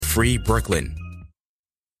Free Brooklyn.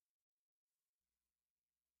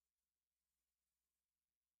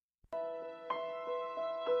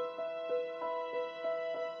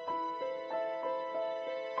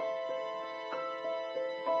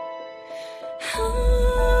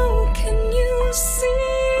 How can you see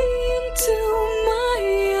into my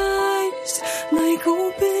eyes like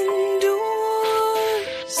open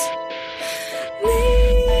doors,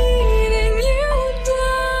 leading you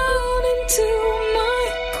down into my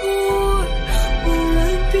core, where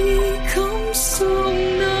I become so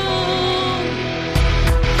numb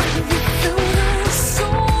without a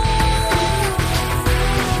soul.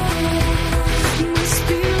 My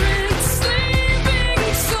spirit's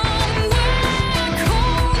sleeping somewhere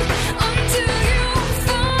cold until you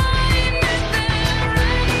find it there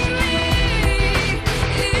and lead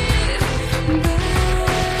it back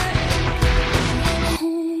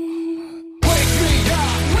home.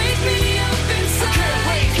 Wake me up inside. Can't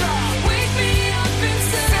wake up. Wake me up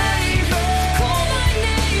inside. Call my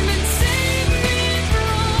name and save me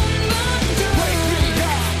from the dark. Wake me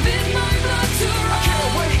up. Bid my blood to run. Can't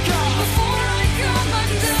wake up before I come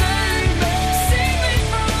undone. Save me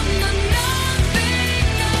from the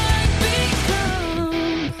nothing I've become.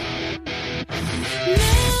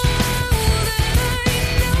 Now that I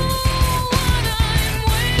know what I'm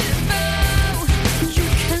without, you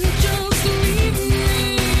can just leave me.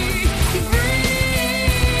 Breathe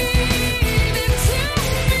into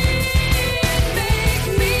me and make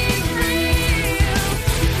me real.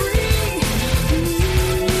 Bring me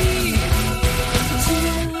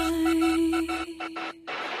tonight.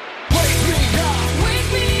 Wake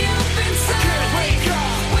me up inside. Can't wake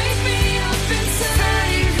up. Wake me up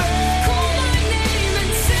inside. Call my name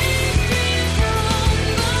and save me from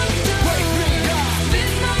the dark. Wake me up.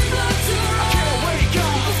 Bid my blood to run. Can't wake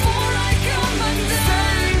up before I come undone.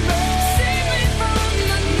 Save me from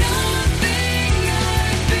the nothing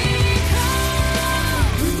I've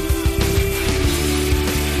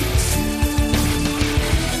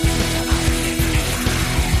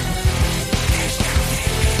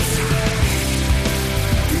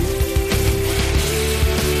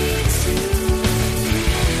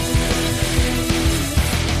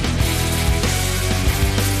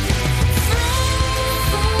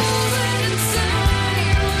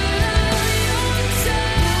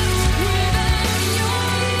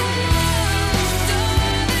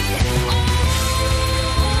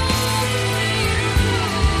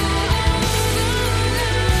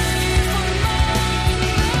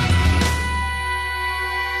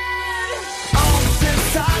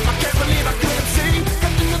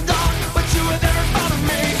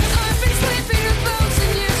I've been sleeping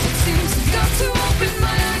 1,000 years, it seems. Got to open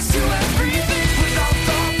my eyes to everything. Without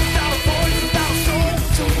thought, without a voice, without soul.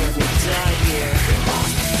 So when we die here,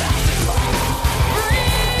 lost without a soul.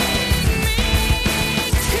 Bring me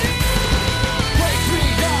to. Wake me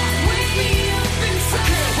up. Wake me up inside.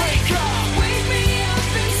 Can't wake up. Wake me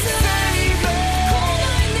up inside. Call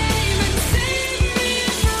my name and save me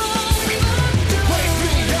from the dark. Wake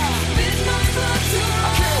me up. Bid my blood to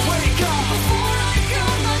run. Can't wake up before I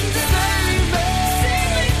come undone. Save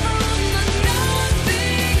me from the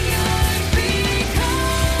nothing I've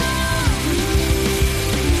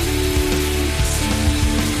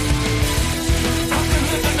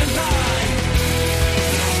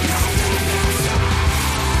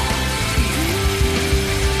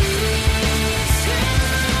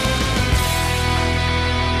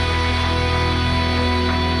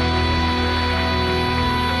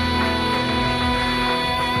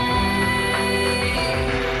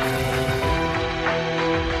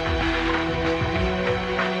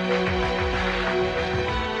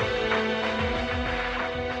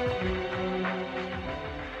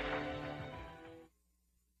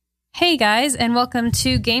Hey guys, and welcome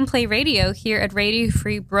to Gameplay Radio here at Radio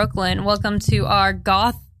Free Brooklyn. Welcome to our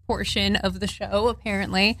goth portion of the show,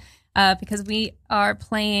 apparently, because we are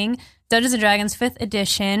playing Dungeons & Dragons 5th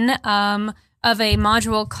edition of a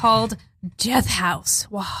module called Death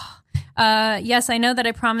House. Wow. Yes, I know that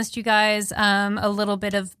I promised you guys a little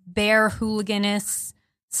bit of bear hooliganist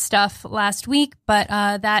stuff last week, but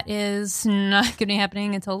that is not going to be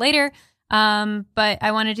happening until later. But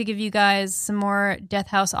I wanted to give you guys some more Death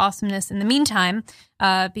House awesomeness in the meantime,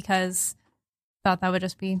 because I thought that would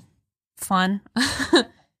just be fun.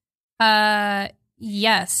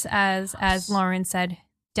 Yes, as Lauren said,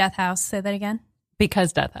 Death House. Say that again.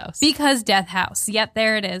 Because Death House. Because Death House. Yep,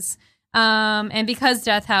 there it is. And because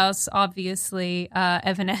Death House, obviously,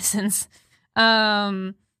 Evanescence.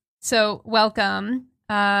 So welcome.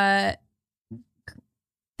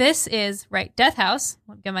 This is, right, Death House,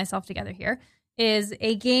 I'll get myself together here, is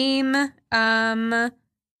a game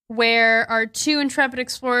where our two intrepid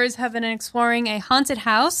explorers have been exploring a haunted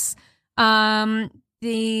house.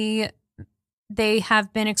 They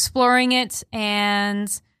have been exploring it,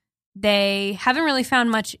 and they haven't really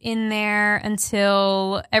found much in there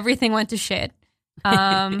until everything went to shit.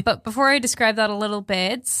 But before I describe that a little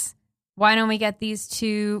bit, why don't we get these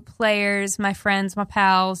two players, my friends, my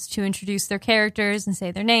pals, to introduce their characters and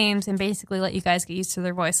say their names and basically let you guys get used to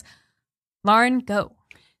their voice. Lauren, go.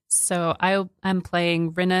 So I'm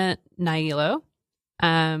playing Rina Nailo.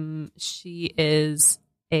 She is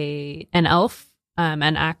an elf,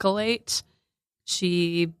 an acolyte.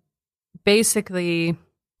 She basically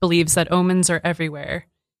believes that omens are everywhere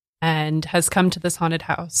and has come to this haunted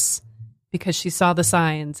house because she saw the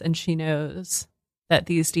signs and she knows that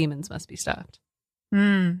these demons must be stopped.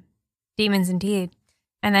 Demons indeed.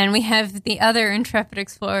 And then we have the other intrepid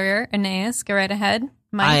explorer, Aeneas. Go right ahead.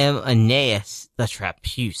 Mike. I am Aeneas the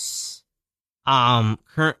Trapeus. I'm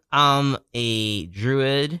a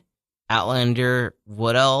druid, outlander,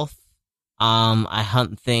 wood elf. I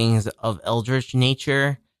hunt things of eldritch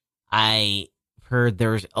nature. I heard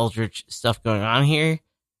there's eldritch stuff going on here.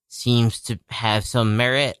 Seems to have some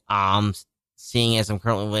merit. Seeing as I'm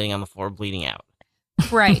currently laying on the floor bleeding out.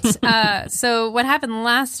 Right. So what happened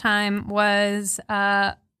last time was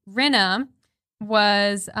Rina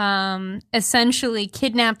was essentially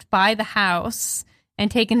kidnapped by the house and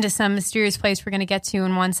taken to some mysterious place we're going to get to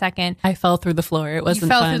in 1 second. I fell through the floor. It wasn't You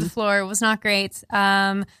fell fun. through the floor. It was not great.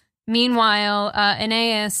 Meanwhile,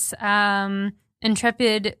 Aeneas,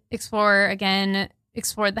 intrepid explorer, again,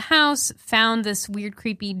 explored the house, found this weird,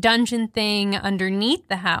 creepy dungeon thing underneath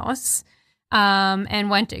the house, and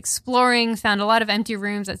went exploring, found a lot of empty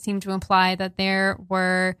rooms that seemed to imply that there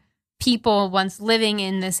were people once living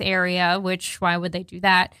in this area, which why would they do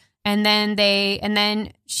that? And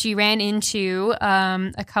then she ran into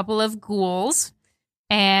a couple of ghouls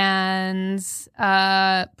and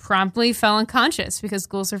promptly fell unconscious because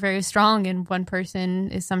ghouls are very strong and one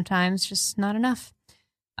person is sometimes just not enough.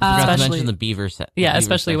 I forgot to Especially- mention the beaver set. Yeah, beaver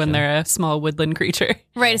especially when section. they're a small woodland creature.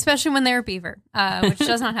 Right, especially when they're a beaver, which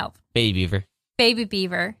does not help. Baby beaver. Baby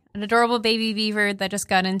beaver, an adorable baby beaver that just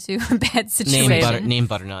got into a bad situation. Name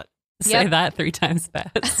Butternut. Say Yep. that 3 times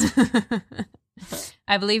fast.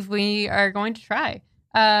 I believe we are going to try.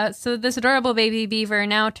 So this adorable baby beaver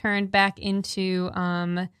now turned back into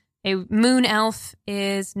a moon elf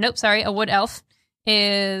a wood elf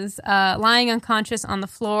is lying unconscious on the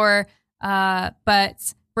floor.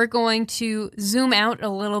 But we're going to zoom out a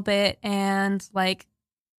little bit and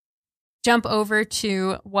jump over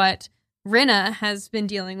to what Rina has been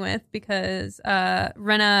dealing with because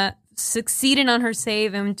Rina succeeded on her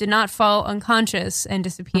save and did not fall unconscious and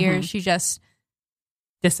disappear. Mhm. She just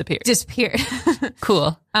Disappeared. disappeared.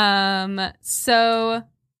 Cool. So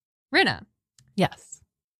Rina, Yes.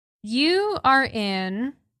 you are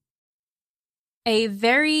in a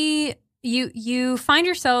you find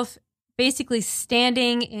yourself basically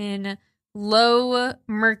standing in low,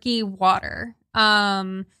 murky water.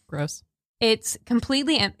 Gross. It's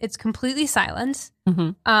completely silent.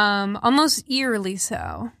 Mhm. Almost eerily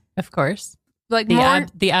so. Of course. Like The, more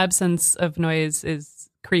the absence of noise is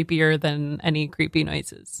creepier than any creepy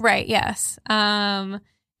noises. right, yes. And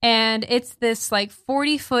it's this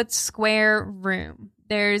 40-foot square room.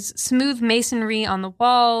 There's smooth masonry on the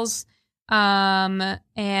walls,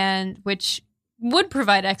 and which would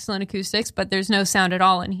provide excellent acoustics, but there's no sound at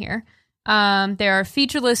all in here. There are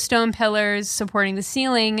featureless stone pillars supporting the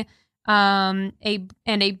ceiling,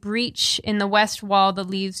 a breach in the west wall that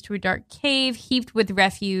leads to a dark cave heaped with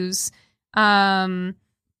refuse.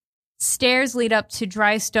 Stairs lead up to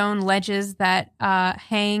dry stone ledges that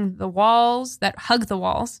hug the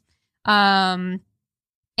walls.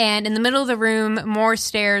 And in the middle of the room, more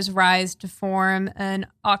stairs rise to form an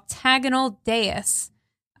octagonal dais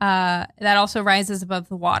that also rises above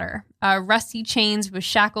the water. Rusty chains with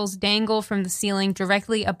shackles dangle from the ceiling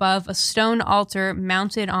directly above a stone altar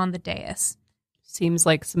mounted on the dais. Seems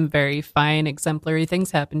like some very fine, exemplary things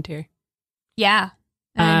happened here. Yeah.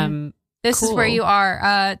 And this is cool. where you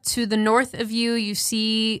are. To the north of you, you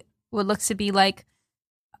see what looks to be like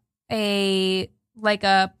a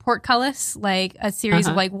portcullis, like a series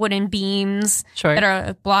of wooden beams Sure. that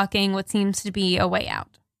are blocking what seems to be a way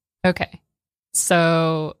out. Okay.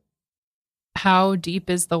 So how deep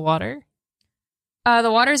is the water?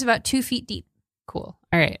 The water is about 2 feet deep. Cool.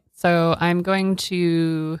 All right. So I'm going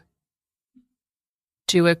to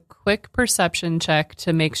do a quick perception check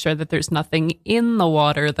to make sure that there's nothing in the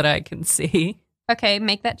water that I can see. Okay,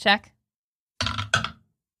 make that check.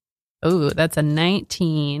 Oh, that's a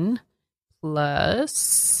 19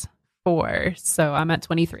 plus 4. So I'm at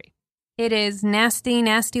 23. It is nasty,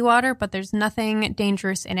 nasty water, but there's nothing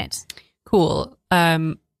dangerous in it. Cool.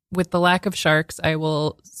 With the lack of sharks, I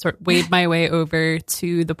will wade my way over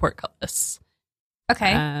to the portcullis.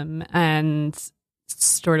 Okay. And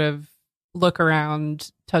sort of look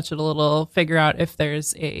around, touch it a little, figure out if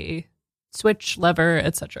there's a switch, lever,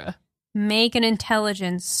 etc. Make an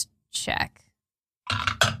intelligence check.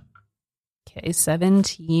 Okay,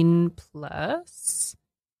 17 plus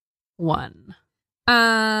 1.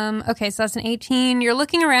 Okay, so that's an 18. You're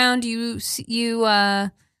looking around,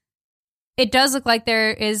 it does look like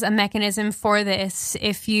there is a mechanism for this.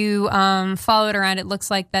 If you follow it around, it looks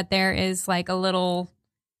like that there is like a little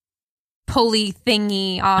pulley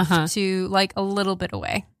thingy off to like a little bit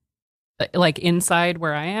away. Like inside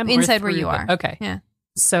where I am? Inside where you are. Okay. Yeah.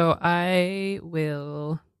 So I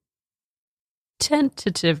will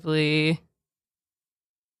tentatively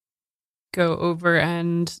go over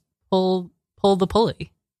and pull the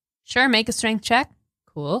pulley. Sure, make a strength check.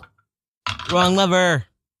 Cool. Wrong lever.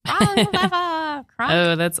 Wrong lever. Crunk.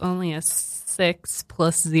 Oh, that's only a 6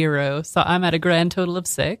 plus 0. So I'm at a grand total of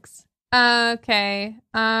 6. Okay.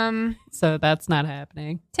 So that's not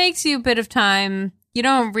happening. Takes you a bit of time.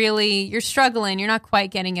 You're struggling. You're not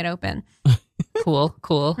quite getting it open. Cool.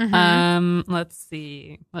 Mhm. Let's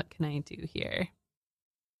see. What can I do here?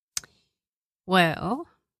 Well,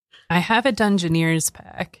 I have a Dungeoneer's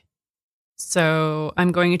pack. So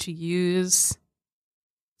I'm going to use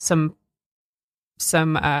some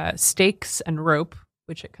stakes and rope,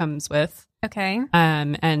 which it comes with, Okay.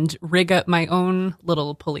 and rig up my own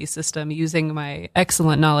little pulley system using my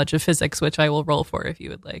excellent knowledge of physics, which I will roll for if you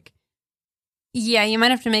would like. Yeah, you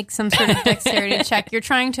might have to make some sort of dexterity check. You're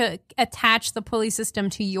trying to attach the pulley system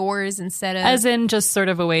to yours instead of... As in just sort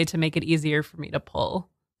of a way to make it easier for me to pull.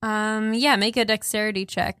 Yeah, make a dexterity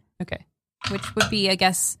check, Okay. which would be, I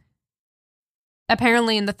guess...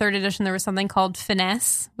 Apparently in the 3rd edition there was something called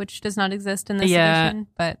finesse, which does not exist in this edition,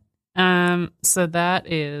 but... So that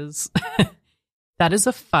is... that is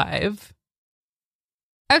a 5.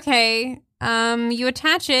 Okay, you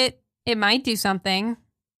attach it, it might do something.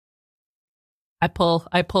 I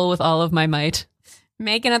pull with all of my might.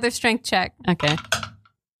 Make another strength check. Okay.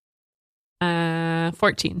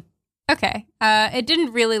 14. Okay. It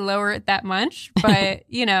didn't really lower it that much, but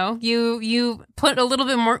you put a little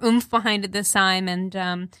bit more oomph behind it this time, and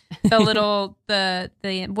the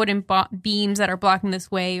wooden beams that are blocking this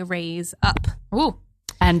way raise up. Ooh.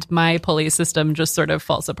 And my pulley system just sort of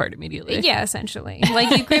falls apart immediately. Yeah, essentially.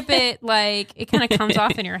 Like you grip it, like it kind of comes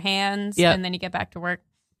off in your hands, Yep. and then you get back to work.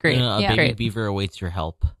 Great. A Yeah. baby Great. beaver awaits your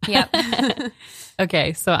help. Yep.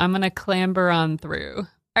 Okay, so I'm going to clamber on through.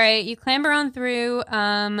 All right, you clamber on through.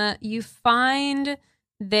 You find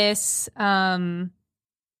this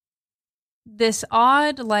this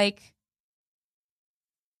odd, like,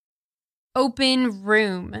 open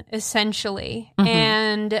room, essentially, Mhm.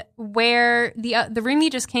 and where the room you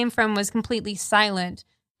just came from was completely silent.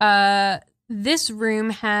 This room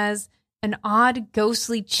has an odd,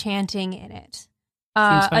 ghostly chanting in it.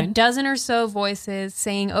 Seems A fine. dozen or so voices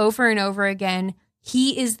saying over and over again,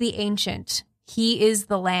 "He is the ancient. He is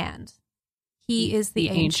the land. He is the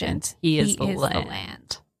ancient. He is the land."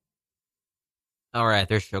 land." All right,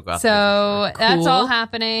 there's Shogoth. So that's Cool. all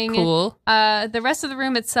happening. Cool. The rest of the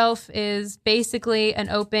room itself is basically an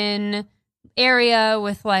open area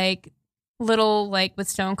with like little, like with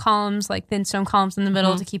stone columns, like thin stone columns in the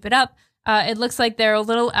middle Mhm. to keep it up. It looks like there are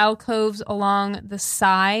little alcoves along the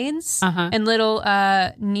sides Uh-huh. and little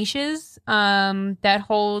niches that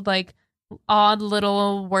hold like odd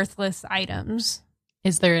little worthless items.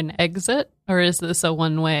 Is there an exit, or is this a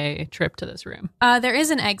one-way trip to this room? There is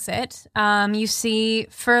an exit. You see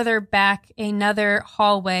further back another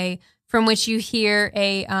hallway from which you hear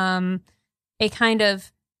a kind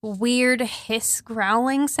of weird hiss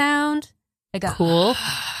growling sound. Like a Cool.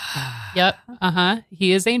 Yep. Uh-huh.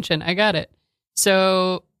 He is ancient. I got it.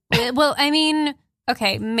 So Well, I mean,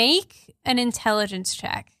 okay, make an intelligence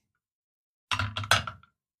check.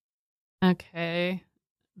 okay.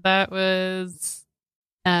 That was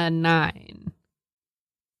a 9.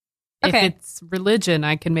 Okay. If it's religion,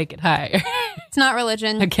 I can make it higher. It's not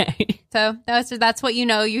religion. Okay. So that's what you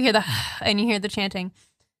know. You hear the and you hear the chanting.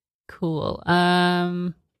 Cool.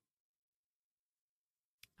 I'm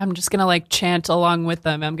just gonna like chant along with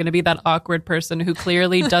them. I'm gonna be that awkward person who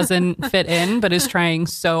clearly doesn't fit in but is trying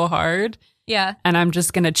so hard. Yeah. And I'm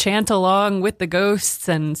just gonna chant along with the ghosts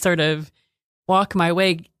and sort of walk my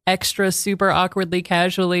way extra super awkwardly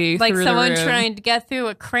casually Like through someone the room. trying to get through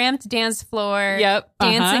a cramped dance floor. Yep.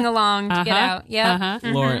 Dancing along to get Uh-huh. out. Yeah.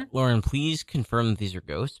 Uh-huh. Lauren, please confirm that these are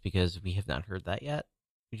ghosts because we have not heard that yet.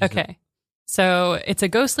 We just- Okay. So it's a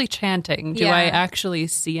ghostly chanting. Do I Yeah. actually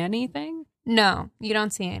see anything? No, you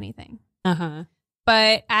don't see anything. Uh-huh.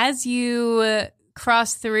 But as you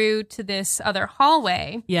cross through to this other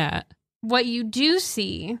hallway, Yeah. what you do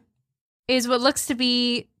see is what looks to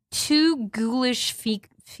be two ghoulish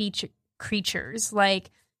creatures,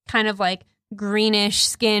 like kind of like greenish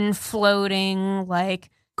skin floating, like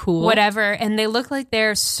Cool. whatever, and they look like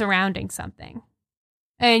they're surrounding something.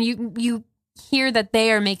 And you hear that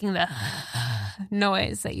they are making the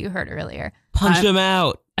noise that you heard earlier. Punch I'm- him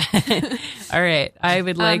out. All right. I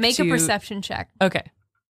would like Make to a perception check. Okay.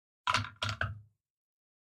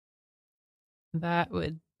 That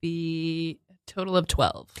would be a total of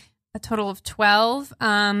 12. A total of 12.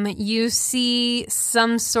 You see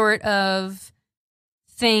some sort of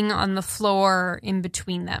thing on the floor in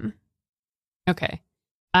between them. Okay.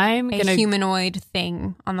 I'm A going to humanoid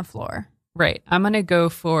thing on the floor. Right. I'm going to go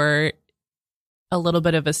for a little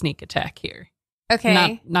bit of a sneak attack here.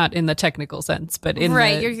 Okay. Not in the technical sense, but in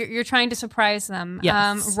right. the You're trying to surprise them.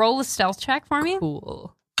 Yes. Roll a stealth check for me.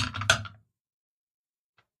 cool.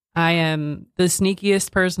 I am the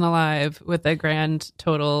sneakiest person alive with a grand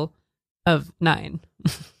total of 9.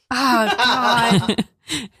 Oh, God.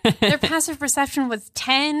 Their passive perception was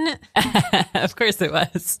 10. Of course it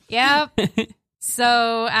was. Yep.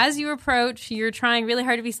 So as you approach, you're trying really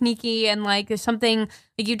hard to be sneaky, and like there's something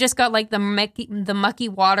like you just got like the mucky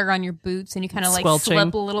water on your boots, and you kind of like Squelching.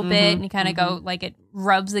 slip a little bit, Mhm, and you kind of go like it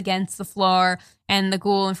rubs against the floor, and the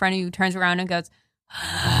ghoul in front of you turns around and goes,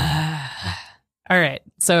 All right.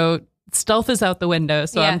 So stealth is out the window,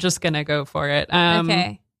 so Yeah. I'm just going to go for it.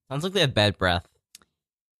 "Okay, Sounds like they have bad breath.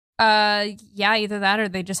 yeah, either that or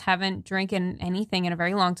they just haven't drinking anything in a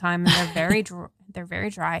very long time, and they're very they're very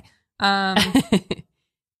dry." All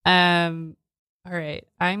right.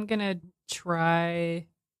 I'm going to try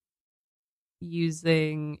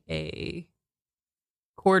using a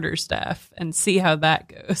quarterstaff and see how that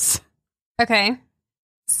goes. Okay.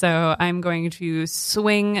 So I'm going to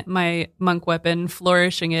swing my monk weapon,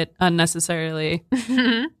 flourishing it unnecessarily,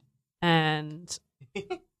 and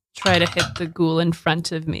try to hit the ghoul in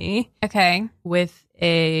front of me Okay. with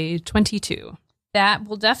a 22. That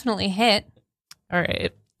will definitely hit. All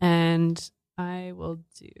right. And I will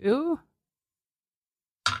do.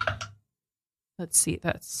 Let's see.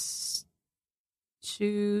 That's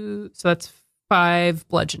 2. So that's 5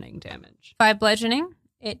 bludgeoning damage. 5 bludgeoning.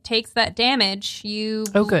 It takes that damage.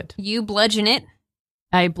 Oh, good. You bludgeon it.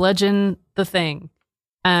 I bludgeon the thing.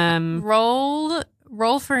 Roll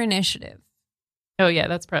for initiative. Oh, yeah.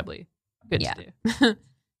 That's probably good Yeah. to do. All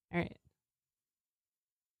right.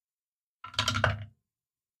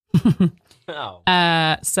 Oh.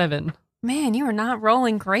 7. Man, you are not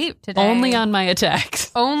rolling great today. Only on my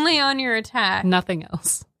attacks. Only on your attack. Nothing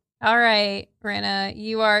else. All right, Rena,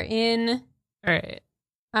 you are in. All right.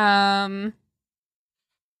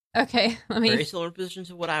 Okay, let Very me. similar position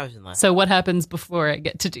to what I was in last. So what happens before I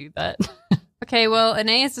get to do that? Okay, well,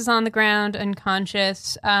 Aeneas is on the ground,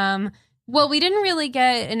 unconscious. Well, we didn't really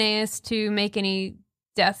get Aeneas to make any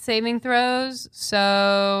death saving throws,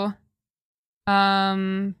 so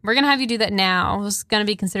we're gonna have you do that now. It's gonna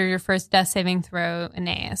be considered your first death saving throw,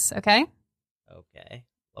 Aeneas. Okay. Okay.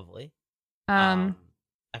 Lovely. I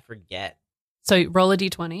forget. So roll a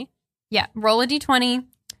d20. Yeah, roll a d20.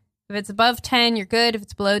 If it's above 10, you're good. If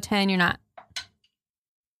it's below 10, you're not.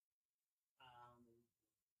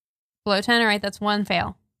 Below 10, all right, that's 1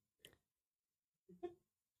 fail.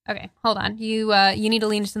 Okay, hold on. You need to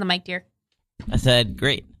lean into the mic, dear. I said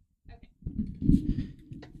great.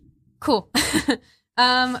 Cool.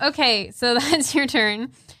 Okay, so that's your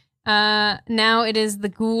turn. Now it is the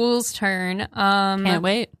ghoul's turn. Can't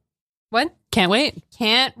wait. What? Can't wait.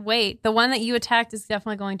 Can't wait. The one that you attacked is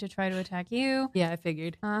definitely going to try to attack you. Yeah, I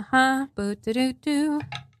figured. Boo-doo-doo-doo.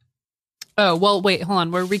 Oh, well, wait, hold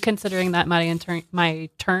on. We're reconsidering that my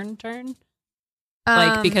turn?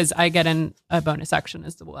 Like, because I get a bonus action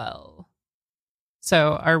as well.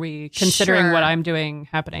 So are we considering Sure. what I'm doing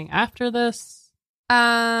happening after this?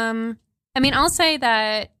 I mean, I'll say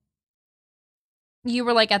that you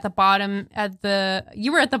were like at the bottom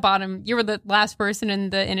you were the last person in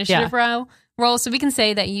the initiative roll. So we can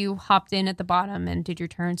say that you hopped in at the bottom and did your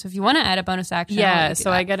turn. So if you want to add a bonus action, I'll let Yeah, you do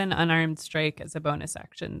so that. I get an unarmed strike as a bonus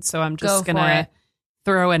action. So I'm Go just for going to it.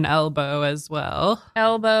 throw an elbow as well.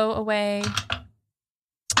 Elbow away.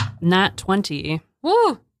 Nat 20.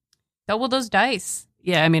 Woo! Double those dice.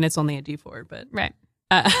 Yeah, I mean, it's only a d4, but... Right.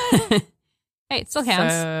 Uh, Hey, it still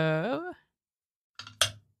counts. So,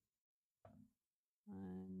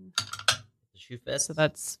 The shoe fits. so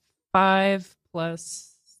that's 5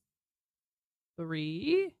 plus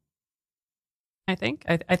 3.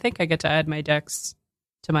 I think I get to add my dex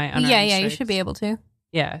to my unarmed Yeah, you strikes. should be able to.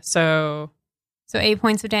 Yeah, so 8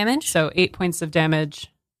 points of damage. 8 points of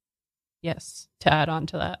damage. Yes, to add on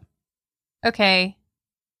to that. Okay.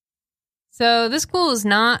 So this ghoul is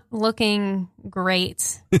not looking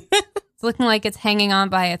great. It's looking like it's hanging on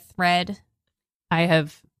by a thread. I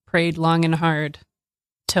have prayed long and hard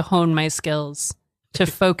to hone my skills, to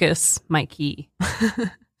focus my key.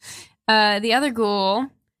 The other ghoul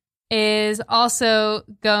is also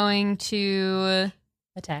going to,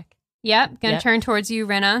 Attack. going to Yep. turn towards you,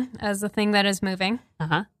 Rena, as the thing that is moving.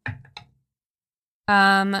 Uh-huh.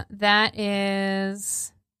 That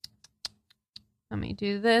is, let me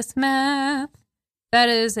do this math. That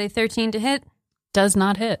is a 13 to hit. Does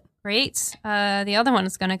not hit. Great. The other one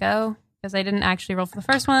is going to go because I didn't actually roll for the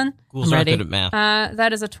first one. Ghouls I'm aren't ready. good at math.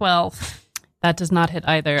 That is a 12. That does not hit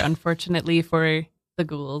either, unfortunately for the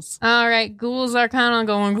ghouls. All right, ghouls are kind of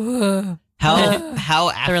going. "Ugh." How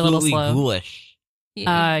They're a little absolutely slow. ghoulish. They're,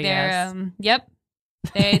 yes. Yep.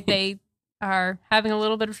 They are having a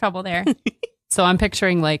little bit of trouble there. So I'm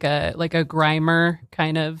picturing like a Grimer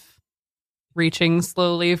kind of reaching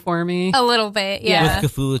slowly for me. A little bit, yeah.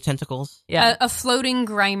 With Cthulhu tentacles. Yeah. A floating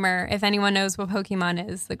Grimer, if anyone knows what Pokemon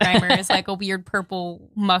is. The Grimer is like a weird purple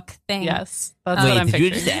muck thing. Yes. That's Wait, what I'm Did you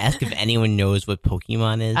picturing. just ask if anyone knows what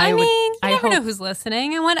Pokemon is? I I would- mean, you I never know hope- who's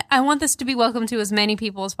listening. I want this to be welcome to as many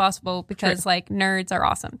people as possible because like nerds are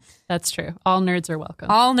awesome. That's true. All nerds are welcome.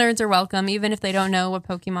 All nerds are welcome, even if they don't know what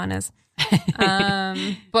Pokemon is.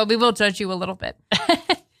 But we will judge you a little bit.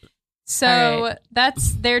 So All right.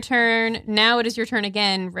 that's their turn. Now it is your turn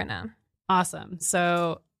again, Rena. Awesome.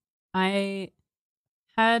 So I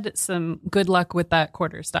had some good luck with that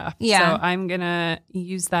quarterstaff. Yeah. So I'm going to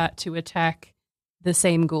use that to attack the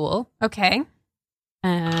same ghoul. Okay.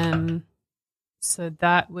 So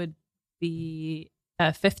that would be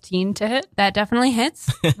 15 to hit. That definitely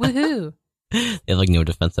hits. Woohoo. They have like no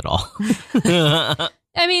defense at all.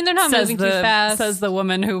 I mean, they're not moving too fast. Says the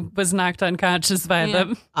woman who was knocked unconscious by Yeah.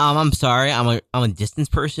 them. I'm sorry. I'm a distance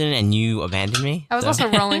person, and you abandoned me. I was so- also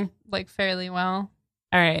rolling like fairly well.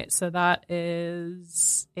 All right. So that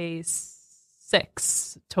is a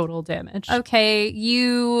 6 total damage. Okay,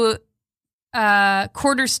 you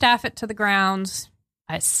quarterstaff it to the ground.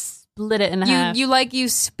 I split it in half. You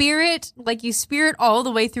spear it all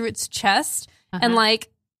the way through its chest and Uh-huh. like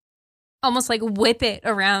almost like whip it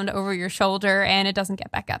around over your shoulder, and it doesn't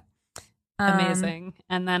get back up. Amazing.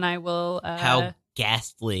 And then I will How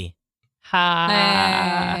ghastly.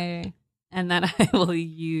 Hey. and then I will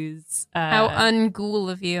use How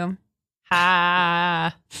unghoul of you.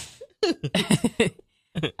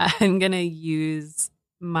 I'm gonna use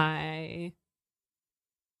my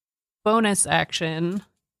bonus action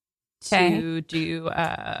Okay. to do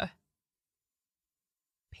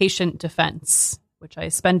patient defense, which I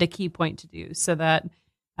spend a key point to do, so that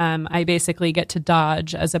I basically get to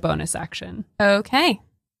dodge as a bonus action. Okay.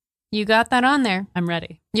 You got that on there. I'm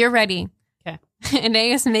ready. You're ready. Okay.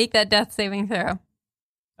 Aeneas, make that death saving throw.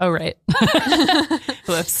 Oh, right.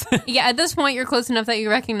 Whoops. Yeah, at this point, you're close enough that you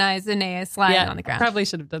recognize Aeneas lying on the ground. Probably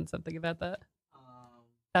should have done something about that.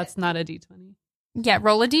 That's not a d20. Yeah,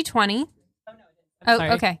 roll a d20. Oh, sorry.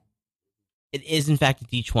 okay. It is in fact a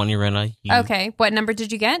D20, Rena. You, Okay. What number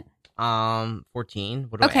did you get? 14.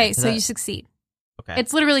 What do I Okay, add to so that? you succeed. Okay.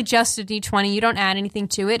 It's literally just a d20. You don't add anything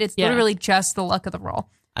to it. It's Yeah. literally just the luck of the roll.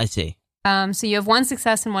 I see. So you have one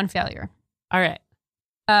success and one failure. All right.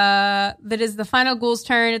 That is the final ghoul's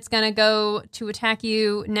turn. It's going to go to attack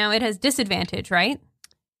you. Now it has disadvantage, right?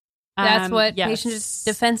 That's what yes. patient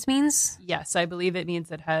defense means? Yes, I believe it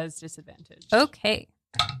means it has disadvantage. Okay.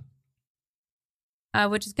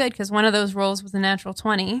 Which is good because one of those rolls was a natural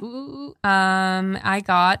 20. Ooh, I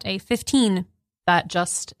got a 15. that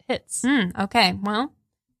just hits. Okay, well,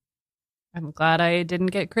 I'm glad I didn't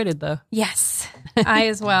get critted, though. yes, I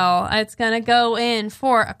as well. It's going to go in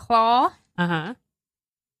for a claw. Uh-huh.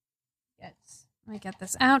 Let me get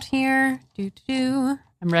this out here. Do.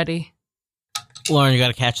 I'm ready. Lauren, you got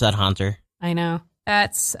to catch that haunter. I know.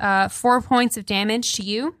 That's 4 points of damage to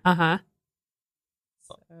you. Uh-huh.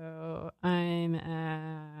 So I'm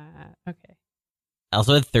at... Okay. I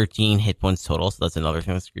also had 13 hit points total, so that's another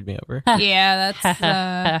thing that screwed me over. Yeah, that's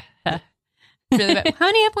really bad. How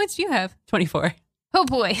many hit points do you have? 24. Oh,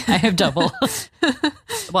 boy. I have double.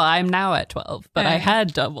 Well, I'm now at 12, but I Alright.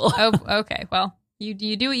 had double. Oh, okay. Well, you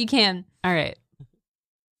do what you can. All right.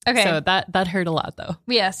 Okay. So that hurt a lot, though.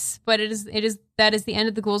 Yes, but that is the end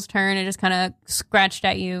of the ghoul's turn. It just kind of scratched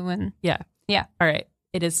at you, and Yeah. Yeah. All right.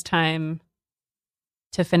 It is time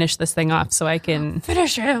to finish this thing off so I can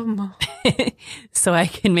finish him.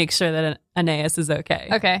 make sure that Aeneas is okay.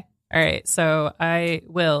 Okay. All right, so I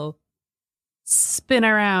will spin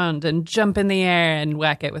around and jump in the air and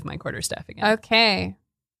whack it with my quarterstaff again. Okay.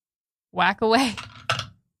 Whack away.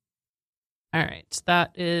 All right,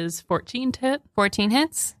 that is 14 to hit. 14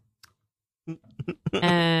 hits.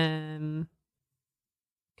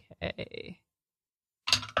 Okay.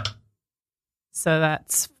 So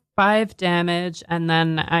that's 5 damage, and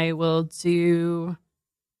then I will do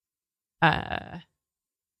a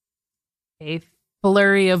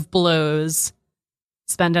flurry of blows.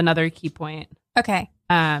 Spend another key point Okay.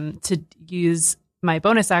 to use my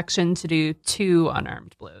bonus action to do 2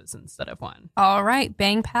 unarmed blows instead of 1. All right.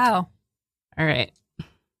 Bang pow. All right.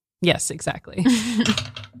 Yes, exactly.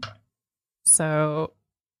 So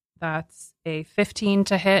that's a 15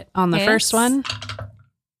 to hit on the Hits. first one,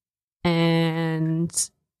 and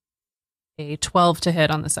a 12 to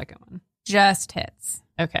hit on the second one. Just hits.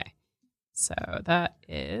 Okay. So that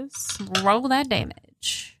is Roll that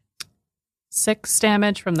damage. 6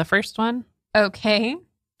 damage from the first one Okay.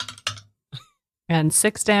 and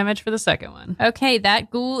 6 damage for the second one. Okay,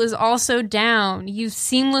 that ghoul is also down. You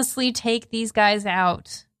seamlessly take these guys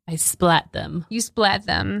out. I splat them. You splat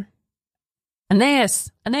them.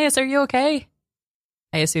 Aeneas, are you okay?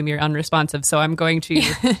 I assume you're unresponsive, so I'm going to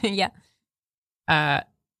Yeah.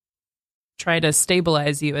 try to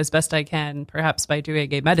stabilize you as best I can, perhaps by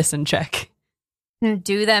doing a medicine check.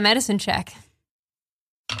 Do that medicine check.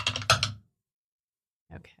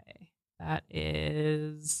 Okay. That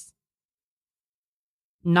is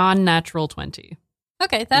non-natural 20.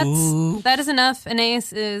 Okay, that is enough.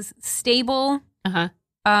 Aeneas is stable. Uh-huh.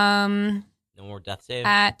 No more death save.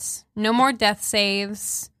 At no more death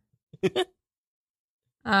saves.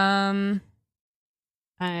 I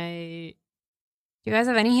Do you guys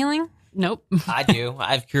have any healing? nope. I do.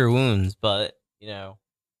 I have cure wounds, but you know,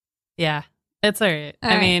 Yeah. It's all right. All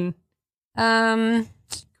I right. mean, can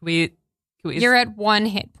we You're at 1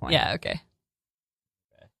 hit point. Yeah, okay.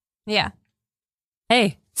 Yeah.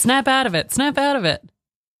 Hey, snap out of it. Snap out of it.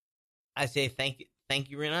 I say thank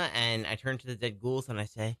you, Rina, and I turn to the dead ghouls and I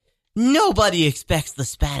say, nobody expects the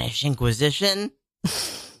Spanish Inquisition.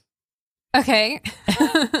 Okay.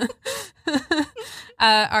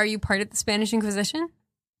 Are you part of the Spanish Inquisition?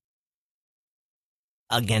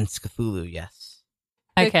 Against Cthulhu, yes.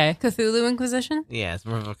 Okay. Cthulhu Inquisition? Yeah, it's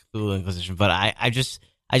more of a Cthulhu Inquisition, but I just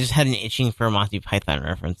had an itching for a Monty Python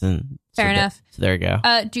reference, and Fair so enough. So there we go.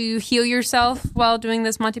 Do you heal yourself while doing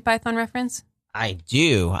this Monty Python reference? I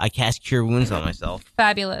do. I cast cure wounds on myself.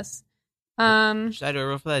 Fabulous. Should I do a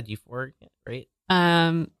roll for that D4, right?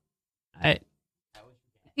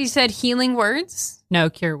 You said healing words? No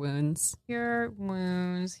cure wounds. Cure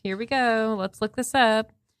wounds. Here we go. Let's look this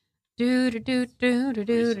up. Do.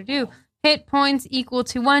 Hit points equal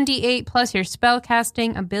to 1d8 plus your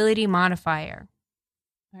spellcasting ability modifier.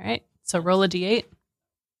 All right. So roll a d8.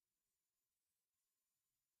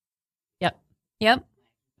 Yep.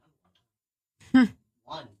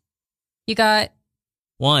 One. You got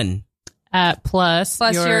One. Plus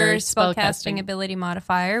your spellcasting ability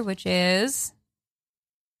modifier, which is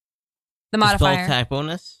the Spell modifier. attack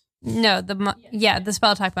bonus? No, the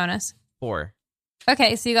spell attack bonus. 4.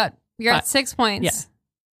 Okay, so you're at 6 points. Yeah.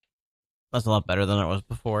 That's a lot better than it was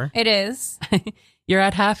before. It is. You're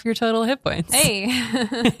at half your total hit points. Hey.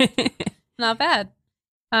 Not bad.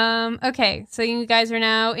 Okay, so you guys are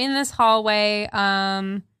now in this hallway,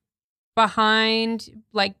 behind,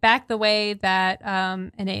 like, back the way that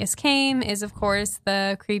Aeneas came is, of course,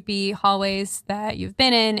 the creepy hallways that you've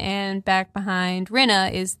been in, and back behind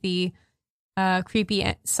Rinna is the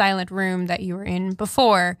creepy silent room that you were in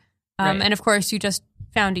before. Right. And, of course, you just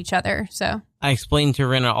found each other, so. I explained to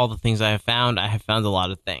Rina all the things I have found. I have found a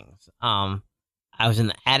lot of things. I was in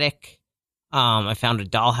the attic. I found a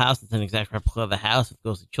dollhouse. It's an exact replica of the house with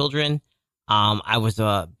ghostly children. I was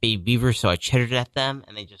a baby beaver, so I chittered at them,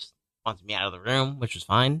 and they just wanted me out of the room, which was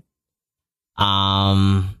fine.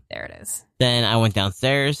 There it is. Then I went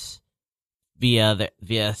downstairs via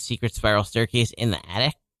secret spiral staircase in the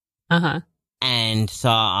attic Uh-huh. and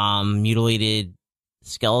saw mutilated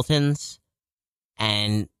skeletons,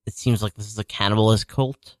 and it seems like this is a cannibalist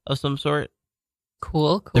cult of some sort.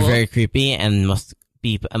 Cool. They're very creepy and must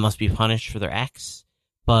be punished for their acts.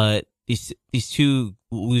 But these two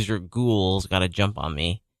loser ghouls got a jump on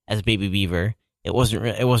me as a baby beaver. It wasn't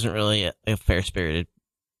really a fair spirited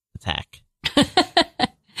attack.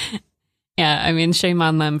 Yeah, I mean, shame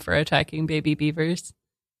on them for attacking baby beavers.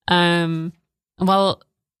 Well,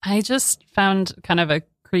 I just found kind of a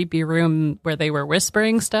creepy room where they were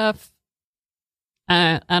whispering stuff.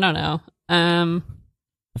 I don't know.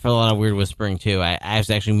 For a lot of weird whispering too. I was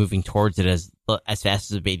actually moving towards it as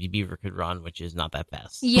fast as a baby beaver could run, which is not that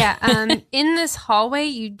fast. Yeah, in this hallway,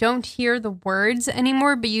 you don't hear the words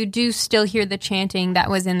anymore, but you do still hear the chanting that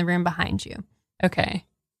was in the room behind you. Okay.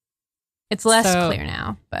 It's less So- clear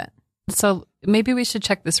now, but So maybe we should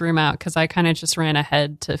check this room out because I kind of just ran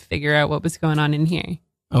ahead to figure out what was going on in here.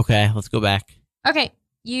 Okay, let's go back. okay.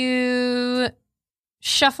 You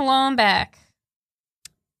shuffle on back.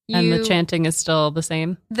 And the You- chanting is still the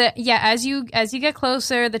same. as you get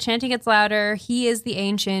closer, the chanting gets louder. He is the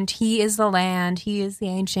ancient. He is the land. He is the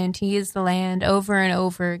ancient. He is the land. Over and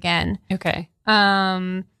over again. Okay.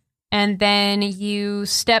 And then you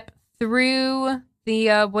step through the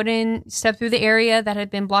area that had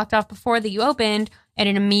been blocked off before that you opened, and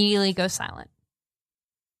it immediately goes silent.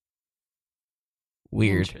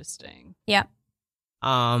 Weird. Interesting. Yeah.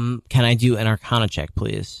 Can I do an Arcana check,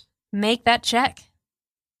 please? Make that check.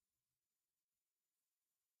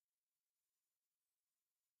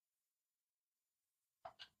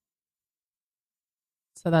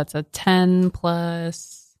 So that's a 10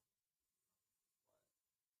 plus.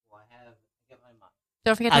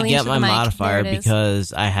 Don't forget to I lean get to my the mic. modifier There it is.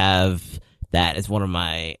 because I have that as one of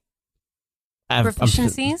my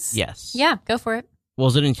Proficiencies? Yes. Yeah, go for it.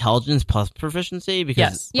 Was it intelligence plus proficiency? Because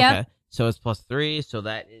Yes. Yeah. Okay. So it's plus 3, so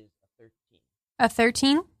that is 13. A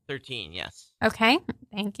 13? 13, yes. Okay,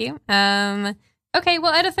 thank you. Okay,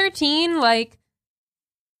 well, at a 13, like,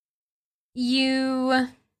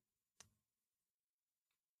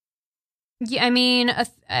 I mean,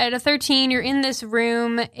 at a 13, you're in this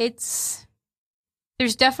room.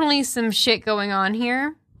 There's definitely some shit going on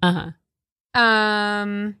here. Uh huh.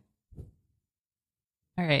 Um,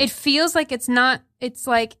 All right. it feels like it's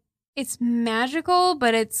magical,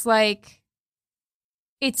 but it's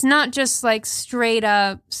not just like straight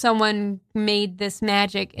up someone made this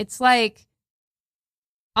magic. It's like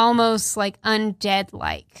almost like undead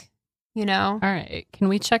like, you know? All right. Can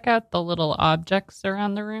we check out the little objects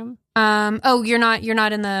around the room? You're not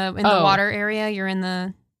in the Oh. water area. You're in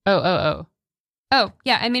the Oh.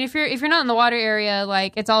 yeah, I mean if you're not in the water area,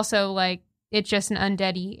 like it's also like it's just an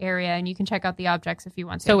undead-y area and you can check out the objects if you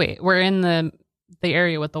want to. So wait, we're in the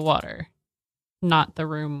area with the water, not the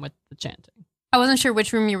room with the chanting. I wasn't sure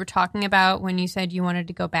which room you were talking about when you said you wanted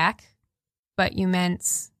to go back, but you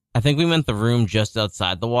meant I think we meant the room just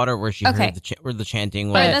outside the water where she Okay. heard where the chanting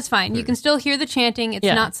All was. right, that's fine. You can still hear the chanting. It's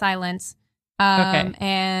Yeah. not silence. Okay.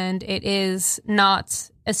 And it is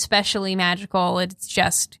not especially magical. It's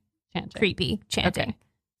just Chanting. creepy chanting. Okay.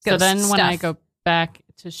 So Ghost then when I stuff. go back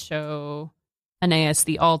to show Aeneas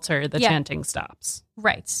the altar, the Yeah. chanting stops.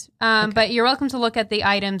 Right. Okay. But you're welcome to look at the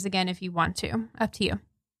items again if you want to. Up to you.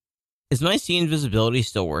 Is my see invisibility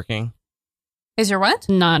still working? Is your what?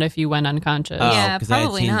 Not if you went unconscious. Oh, Yeah, 'cause I had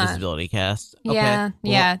probably see not. invisibility cast. Okay. Yeah.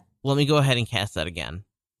 Well, Yeah. Let me go ahead and cast that again.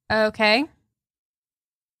 Okay.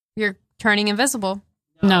 You're turning invisible.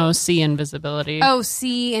 No, see invisibility. Oh,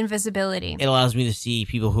 see invisibility. It allows me to see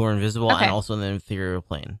people who are invisible Okay. and also in the ethereal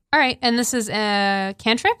plane. All right. And this is a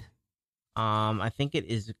cantrip? I think it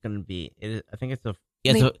is going to be. I think it's a. Link-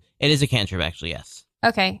 Yes, it is a cantrip actually. Yes.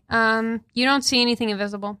 Okay. You don't see anything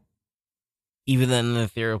invisible. Even in the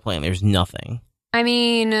ethereal plane, there's nothing. I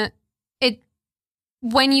mean,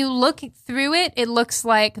 when you look through it, it looks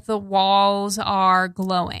like the walls are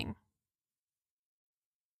glowing.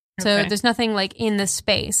 So Okay. there's nothing like in the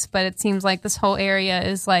space, but it seems like this whole area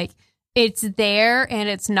is like it's there and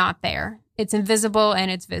it's not there. It's invisible and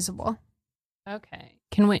it's visible. Okay.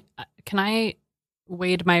 Can I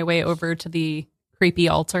wade my way over to the creepy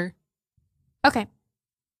altar? Okay.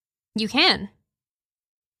 You can.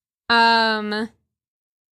 And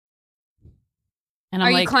I'm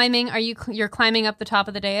Are you like, climbing? You're climbing up the top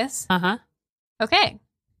of the dais? uh-huh. Okay.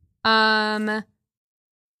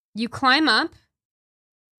 You climb up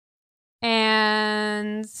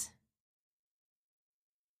and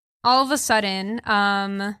all of a sudden,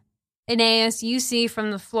 Aeneas, you see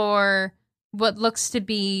from the floor what looks to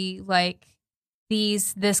be like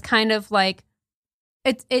this kind of like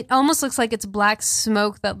it almost looks like it's black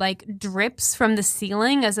smoke that like drips from the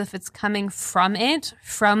ceiling as if it's coming from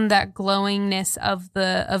that glowingness of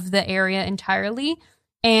the area entirely.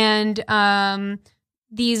 And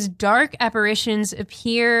these dark apparitions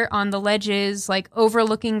appear on the ledges like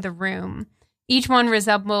overlooking the room. Each one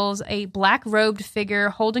resembles a black-robed figure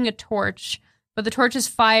holding a torch, but the torch's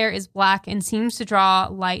fire is black and seems to draw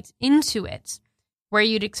light into it. Where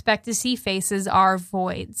you'd expect to see faces are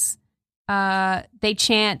voids. They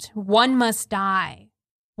chant, "One must die.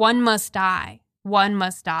 One must die. One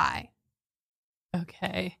must die."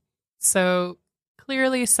 Okay. So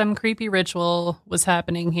clearly some creepy ritual was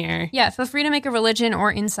happening here. Yeah, feel free to make a religion or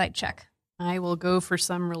insight check. I will go for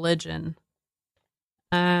some religion.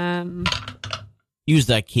 Use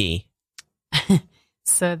that key.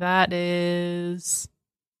 So that is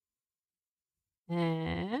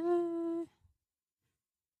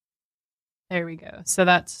there we go. So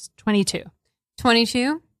that's 22.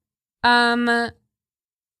 22.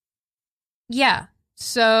 Yeah.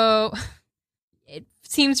 So it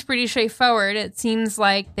seems pretty straightforward. It seems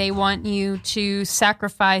like they want you to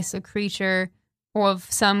sacrifice a creature of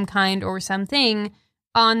some kind or something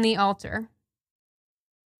on the altar.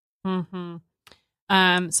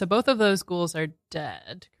 Mm-hmm. So both of those ghouls are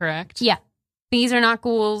dead, correct? Yeah. These are not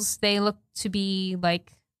ghouls. They look to be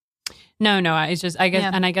like, No, I guess,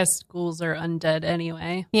 Yeah. and I guess ghouls are undead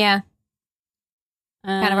anyway. yeah,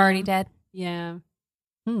 kind of already Um, dead. Yeah.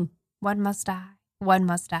 One must die. One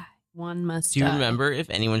must die. One must Do you die. remember if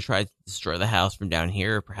anyone tried to destroy the house from down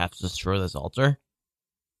here, or perhaps destroy this altar?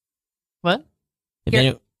 What? If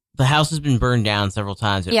Here- the house has been burned down several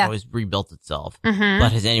times, it Yeah. always rebuilt itself. Mm-hmm.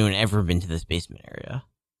 But has anyone ever been to this basement area?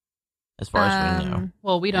 As far as we know.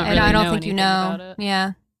 Well, we don't I really don't, I don't know think you anything know. about it.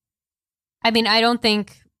 Yeah. I mean, I don't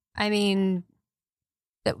think, the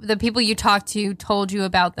people you talked to told you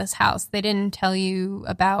about this house. They didn't tell you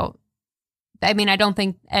about, I don't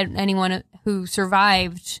think anyone who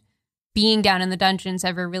survived being down in the dungeons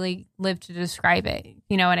ever really lived to describe it.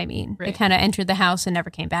 You know what I mean? They Right. kind of entered the house and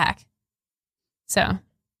never came back. So,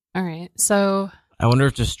 All right. So I wonder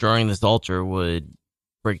if destroying this altar would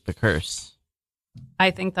break the curse.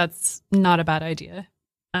 I think that's not a bad idea.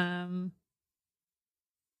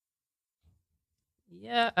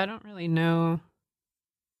 Yeah, I don't really know.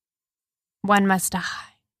 one must die.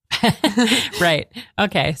 Right.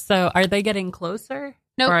 Okay. So are they getting closer?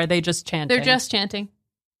 Nope. Or are they just chanting? They're just chanting.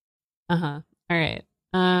 Uh-huh. All right.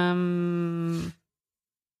 Can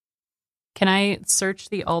I search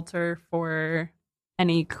the altar for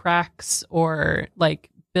any cracks or like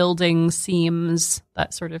building seams,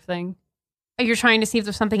 that sort of thing? You're trying to see if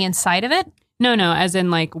there's something inside of it? No, as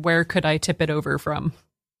in like where could I tip it over from?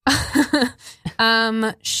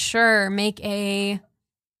 Sure. Make a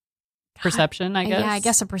Perception, I guess. Yeah, I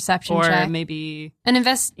guess a perception or check. maybe An it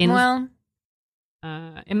might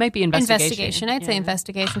be investigation. investigation. I'd say Yeah.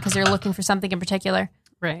 investigation because you're looking for something in particular.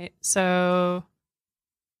 Right. So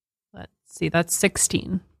let's see. That's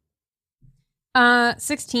 16.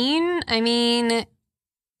 16. I mean,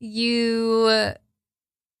 you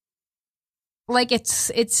like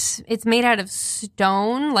it's made out of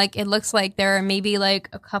stone. Like it looks like there are maybe like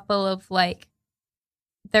a couple of like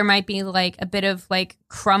there might be like a bit of like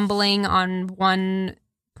crumbling on one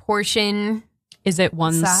portion. Is it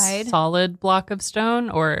one Side. solid block of stone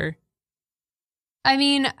or? I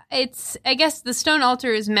mean, I guess the stone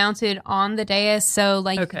altar is mounted on the dais, so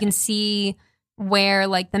like Okay. you can see where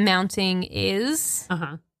like the mounting is,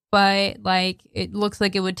 Uh-huh. but like it looks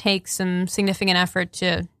like it would take some significant effort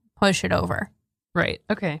to push it over. Right.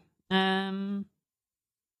 Okay. Let's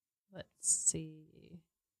see.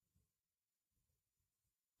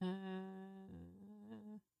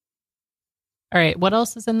 All right. What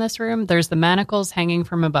else is in this room? There's the manacles hanging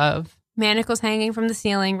from above. Manacles hanging from the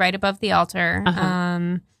ceiling right above the altar.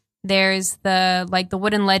 Uh-huh. There's the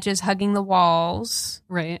wooden ledges hugging the walls.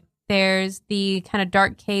 Right. There's the kind of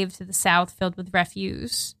dark cave to the south filled with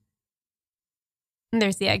refuse. And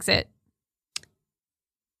there's the exit.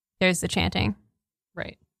 There's the chanting.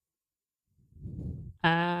 Right.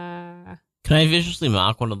 Can I viciously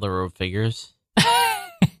mock one of the robed figures?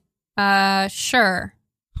 Sure.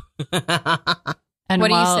 And What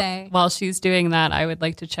do you while, say? While she's doing that, I would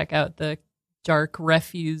like to check out the dark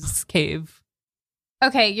refuse cave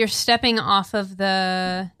Okay, you're stepping off of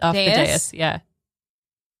the off dais. the dais. Yeah.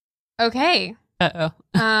 Okay. Uh-oh.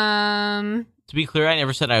 To be clear, I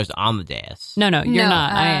never said I was on the dais. No, you're No,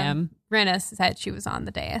 not. I am. Renna said she was on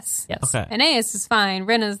the dais. Yes. Okay. Aeneas is fine.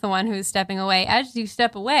 Renna's the one who's stepping away. As you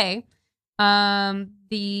step away,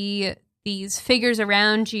 these figures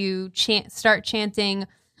around you start chanting,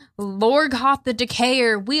 "Lorgoth the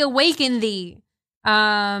Decayer, we awaken thee."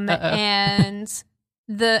 And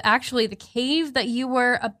the cave that you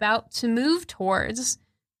were about to move towards,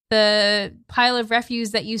 the pile of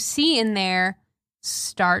refuse that you see in there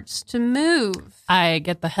starts to move. I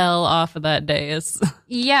get the hell off of that dais.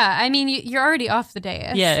 Yeah, I mean you're already off the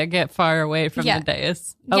dais. Yeah, I get far away from Yeah. the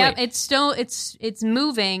dais. Oh, Yeah, wait. it's still it's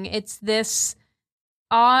moving. It's this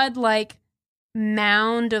odd like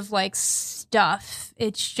mound of like stuff.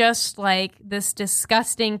 It's just like this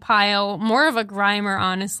disgusting pile, more of a grimer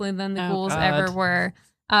honestly than the Oh, ghouls God. ever were.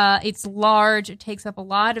 It's large, it takes up a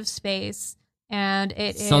lot of space, and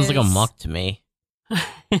it Sounds like a is- muck to me.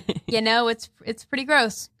 You know, it's pretty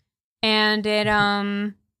gross. And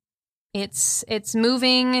it's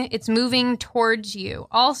moving towards you.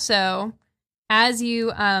 Also, as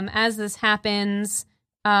this happens,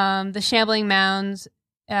 the Shambling Mounds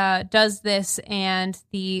does this, and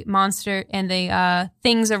the monster and the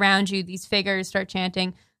things around you, these figures, start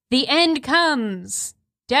chanting, "The end comes!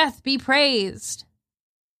 Death be praised!"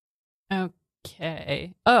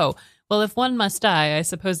 Okay. Oh, well, if one must die, I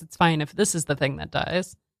suppose it's fine if this is the thing that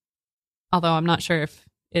dies. Although I'm not sure if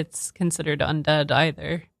it's considered undead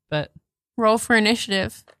either, but Roll for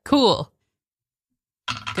initiative. cool.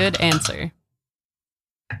 Good answer.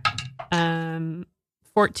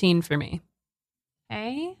 14 for me.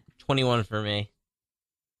 Okay. 21 for me.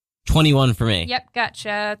 21 for me. Yep,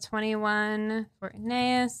 gotcha. 21 for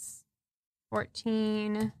Aeneas,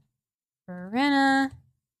 14 for Rena,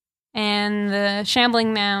 and the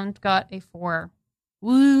Shambling Mound got a 4.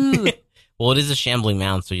 Woo! Well, it is a shambling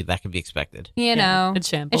mound, so that could be expected. You know, It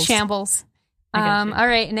shambles. it shambles. I got you. All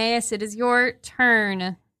right, Aeneas, it is your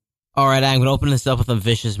turn. All right, I'm going to open this up with a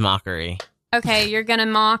vicious mockery. Okay, you're gonna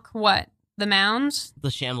mock what? The mounds? The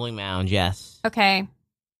shambling mound, yes. Okay.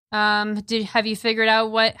 Have you figured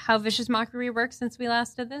out how vicious mockery works since we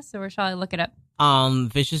last did this, or shall I look it up?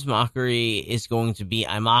 Vicious mockery is going to be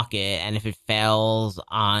I mock it, and if it fails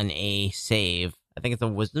on a save, I think it's a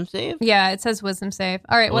wisdom save. Yeah, it says wisdom save.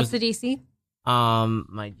 All right, What what's was- the DC?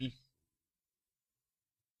 My DC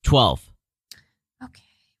 12. Okay,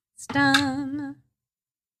 it's done.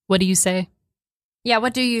 What do you say? Yeah,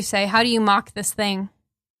 what do you say? How do you mock this thing?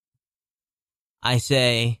 I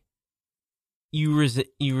say you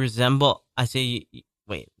resemble. I say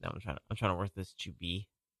wait. No, I'm trying to work this to be.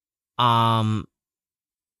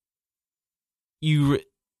 You're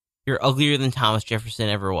uglier than Thomas Jefferson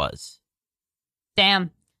ever was.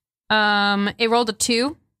 Damn. It rolled a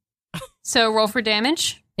 2. So roll for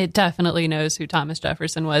damage. It definitely knows who Thomas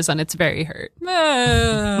Jefferson was, and it's very hurt.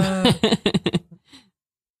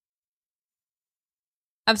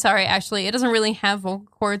 I'm sorry, actually, it doesn't really have vocal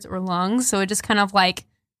cords or lungs, so it just kind of like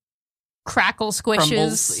crackle squishes.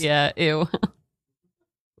 Crumbles. Yeah, ew.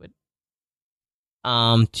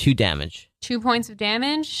 2 damage. 2 points of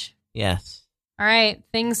damage. Yes. All right,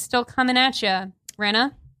 things still coming at you.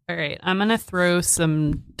 Rena? All right, I'm going to throw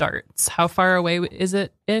some darts. How far away is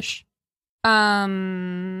it ish?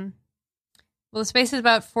 Well, the space is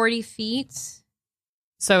about 40 feet.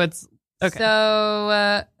 So it's okay.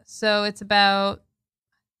 So it's about,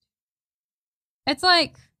 it's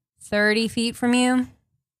like 30 feet from you.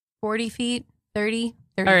 40 feet, 30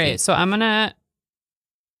 All right, feet. so I'm going to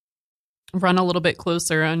run a little bit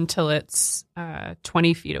closer until it's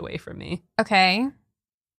 20 feet away from me. Okay.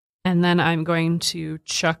 And then I'm going to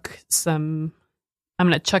chuck a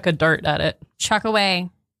dart at it. Chuck away.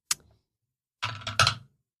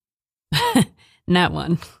 Nat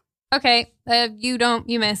 1. Okay. You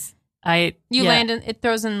miss. You land, it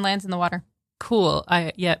throws and lands in the water. Cool.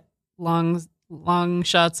 Long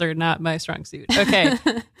shots are not my strong suit. Okay.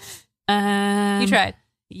 You tried.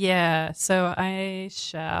 Yeah, so I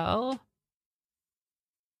shall.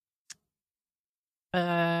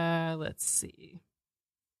 Let's see.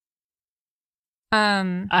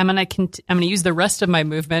 I'm gonna use the rest of my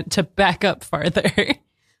movement to back up farther.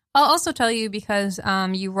 I'll also tell you because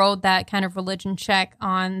you rolled that kind of religion check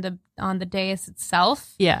on the dais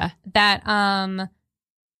itself. Yeah. That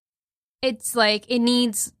it's like it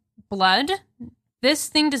needs blood. This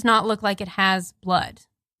thing does not look like it has blood.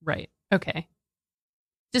 Right. Okay.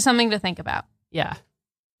 Just something to think about. Yeah.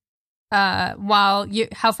 How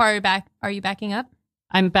far are you backing up?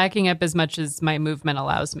 I'm backing up as much as my movement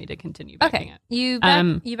allows me to continue backing Okay.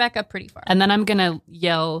 up. You back up pretty far. And then I'm gonna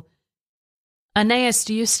yell, Aeneas,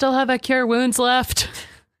 do you still have a cure wounds left?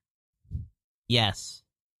 Yes.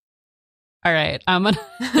 All right. I'm gonna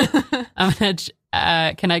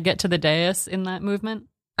can I get to the dais in that movement?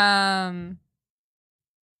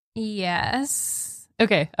 Yes.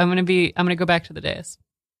 Okay. I'm gonna go back to the dais.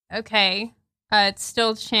 Okay. It's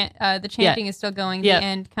still the chanting is still going. Yep. The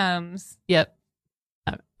end comes. Yep.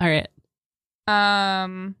 All right.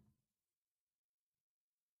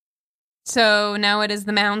 So now it is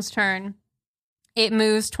the mound's turn. It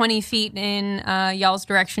moves 20 feet in y'all's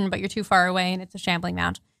direction, but you're too far away, and it's a shambling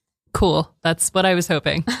mound. Cool. That's what I was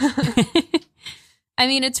hoping. I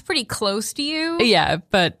mean, it's pretty close to you. Yeah,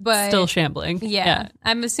 but still But- shambling. Yeah.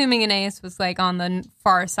 I'm assuming Aeneas was like on the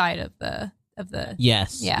far side of the.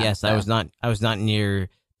 Yes. Yeah, Yes. so- I was not near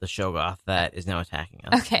the Shogoth that is now attacking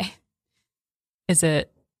us. Okay. Is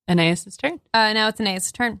it Aeneas' turn? Now it's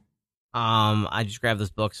Aeneas' turn. I just grabbed this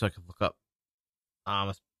book so I could look up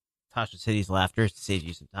Tasha's Hideous Laughter to save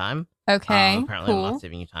you some time. Okay, Apparently, I'm cool. not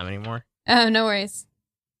saving you time anymore. Oh, no worries.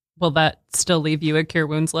 Will that still leave you a cure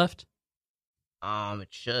wounds left? It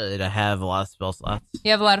should. I have a lot of spell slots.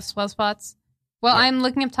 You have a lot of spell spots. Well, Yeah. I'm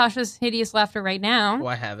looking up Tasha's Hideous Laughter right now. Oh,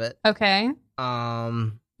 I have it. Okay.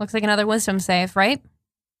 Looks like another wisdom save, right?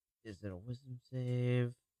 Is it a wisdom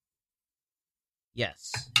save?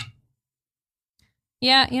 Yes.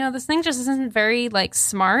 Yeah, this thing just isn't very,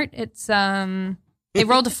 smart. It's, it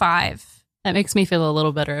rolled a 5. That makes me feel a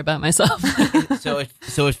little better about myself. so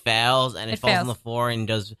it fails and it, It falls on fails. the floor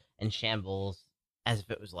and shambles as if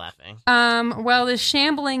it was laughing. Well, the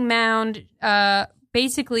shambling mound,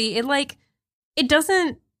 basically, it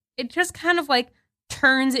just kind of,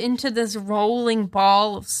 turns into this rolling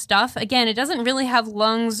ball of stuff. Again, it doesn't really have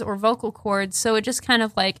lungs or vocal cords, so it just kind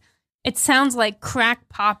of, it sounds like crack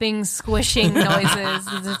popping, squishing noises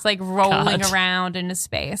as it's, rolling God. around into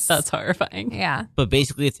space. That's horrifying. Yeah. But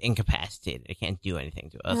basically, it's incapacitated. It can't do anything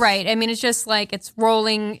to us. Right. I mean, it's just it's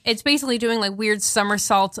rolling. It's basically doing weird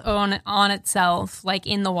somersaults on itself,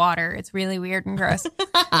 in the water. It's really weird and gross.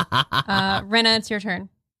 Rena, it's your turn.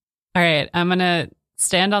 All right, I'm going to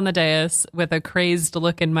stand on the dais with a crazed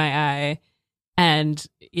look in my eye and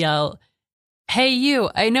yell, "Hey, you,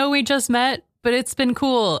 I know we just met, but it's been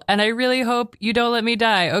cool, and I really hope you don't let me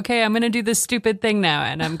die. Okay, I'm going to do this stupid thing now,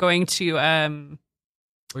 and I'm going to,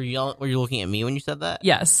 Were you looking at me when you said that?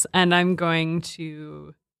 yes, and I'm going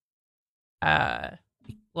to,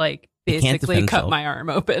 basically defend cut himself. my arm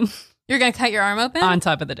open You're going to cut your arm open? on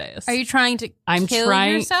top of the dais. Are you trying to I'm kill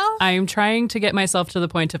trying- yourself? I'm trying to get myself to the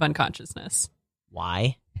point of unconsciousness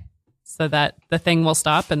Why? so that the thing will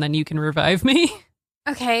stop, and then you can revive me.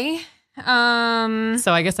 Okay. So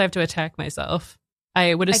I guess I have to attack myself.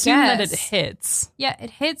 I would assume that it guess. hits. Yeah, it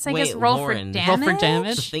hits. I Wait, guess roll Lauren. for Roll damage. for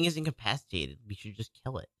damage? The thing is incapacitated. We should just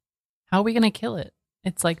kill it. How are we going to kill it?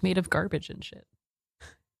 It's made of garbage and shit.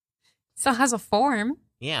 Still has a form.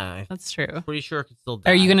 Yeah, That's true. I'm pretty sure it could still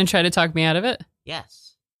die. Are you going to try to talk me out of it?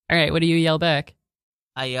 Yes. All right, what do you yell back?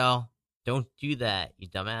 I yell, "Don't do that, you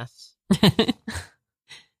dumbass."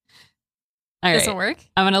 All Doesn't right. work.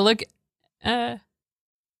 I'm going to look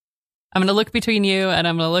I'm going to look between you and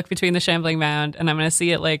I'm going to look between the shambling mound and I'm going to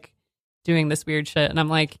see it doing this weird shit and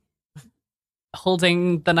I'm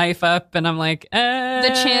holding the knife up and I'm The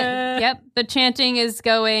chant. Yep. The chanting is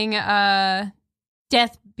going.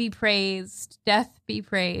 Death be praised. Death be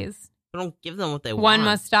praised. But don't give them what they want. One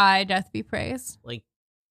must die. Death be praised.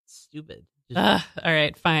 Stupid. All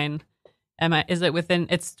right, fine. Is it within,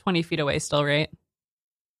 it's 20 feet away still, right?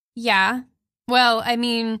 Yeah. Well, I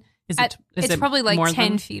mean, Is it's it probably more 10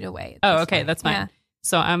 than- feet away. at Oh, this okay, point. that's fine.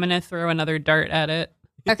 So I'm going to throw another dart at it.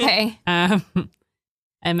 Yeah. Okay.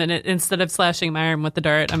 And then instead of slashing my arm with the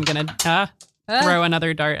dart, I'm going to throw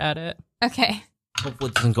another dart at it. Okay. Hopefully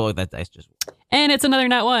it doesn't go like that dice just. And it's another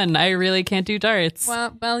nat one. I really can't do darts.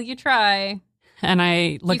 Well, you try. And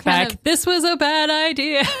I look kind back. of- This was a bad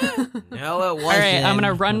idea. No, it wasn't. All right, I'm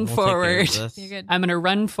gonna run We'll take care of forward. this. You're good. I'm going to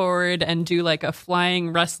run forward and do a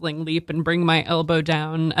flying wrestling leap and bring my elbow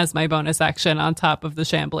down as my bonus action on top of the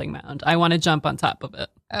shambling mound. I want to jump on top of it.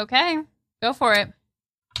 Okay. Go for it.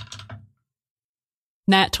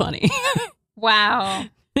 Nat 20. Wow.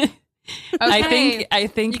 Okay. I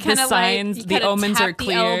think You the kinda, signs, you the kinda omens tap are the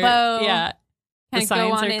clear. elbow, Yeah. The Kinda go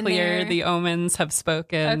signs on are in clear. there. The omens have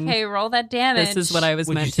spoken. Okay, roll that damage. This is what I was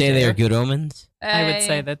Would meant you to say do. they are good omens? I would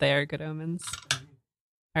say that they are good omens.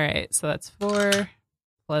 All right, so that's 4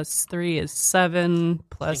 plus 3 is 7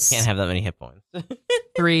 plus You can't have that many hit points.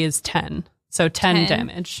 3 is 10. So 10 10.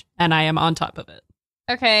 damage, and I am on top of it.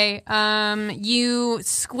 Okay. You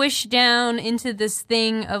squish down into this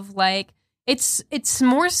thing of it's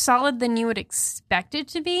more solid than you would expect it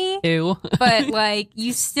to be, Ew. but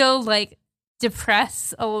you still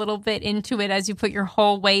depress a little bit into it as you put your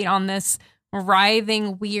whole weight on this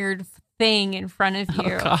writhing weird thing in front of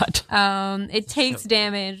you. Oh, God. It takes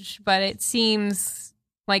damage, but it seems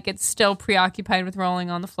like it's still preoccupied with rolling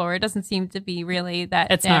on the floor. It doesn't seem to be really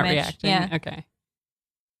that It's not damaged. reacting. Yeah. Okay.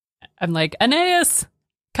 I'm like, Aeneas,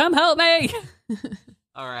 come help me.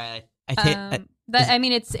 All right. I take.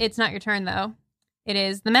 It's not your turn though. It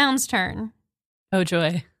is the mound's turn. Oh,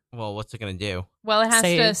 joy. Well, what's it gonna do? Well, it has to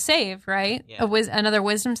Save. save, right? Yeah. Another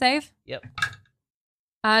wisdom save. Yep.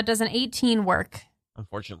 Does an 18 work?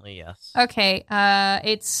 Unfortunately, yes. Okay.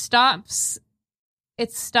 It stops.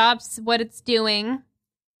 It stops what it's doing,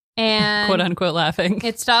 and Quote unquote laughing.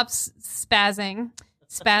 it stops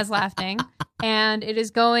spaz laughing, and it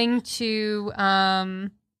is going to.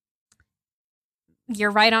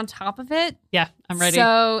 You're right on top of it. Yeah, I'm ready.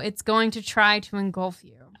 So it's going to try to engulf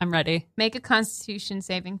you. I'm ready. Make a Constitution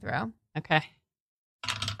saving throw. Okay.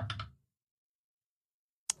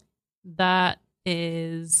 That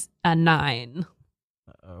is a 9.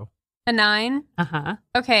 Uh-oh. A 9. Uh-huh.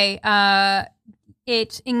 Okay.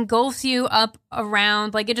 It engulfs you up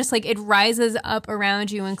around, like it just like it rises up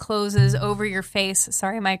around you and closes over your face.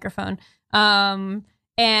 Sorry, microphone.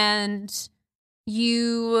 And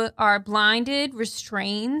you are blinded,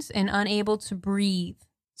 restrained, and unable to breathe.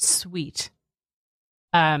 Sweet.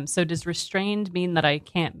 So does restrained mean that I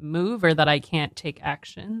can't move or that I can't take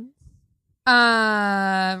action?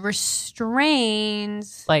 Restrained.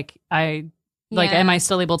 Am Yeah. I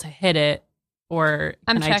still able to hit it, or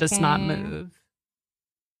I'm can I just not checking. move?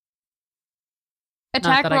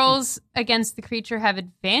 Attack that I can- rolls against the creature have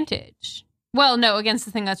advantage. Well, no, against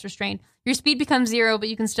the thing that's restrained. Your speed becomes 0, but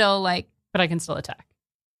you can still But I can still attack.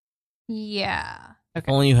 yeah. If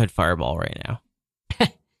only you had Fireball right now.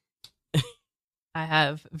 I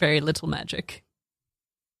have very little magic.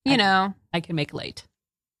 You know. I can make light.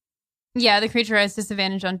 Yeah, the creature has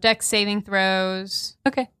disadvantage on dex saving throws.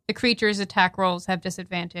 Okay. The creature's attack rolls have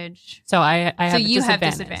disadvantage. So I have So you have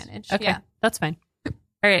disadvantage. disadvantage. Okay, Yeah. that's fine. All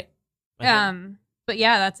right. But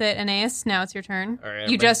yeah, that's it. Aeneas, now it's your turn. All right,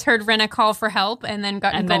 You just heard Rena call for help and then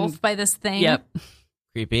got And then- engulfed by this thing. Yep.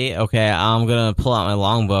 Creepy. Okay, I'm gonna pull out my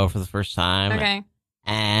longbow for the first time. Okay.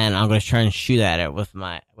 And I'm gonna try and shoot at it with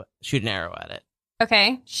shoot an arrow at it.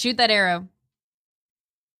 Okay. Shoot that arrow.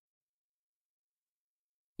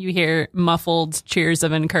 You hear muffled cheers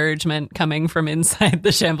of encouragement coming from inside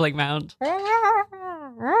the shambling mound.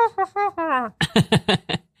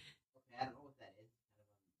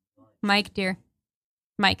 Mike, dear.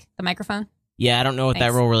 Mike, the microphone. Yeah, I don't know what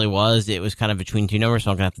Thanks. that roll really was. It was kind of between two numbers,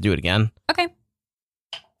 so I'm gonna have to do it again. Okay.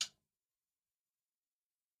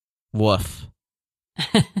 Woof.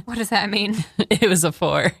 What does that mean? It was a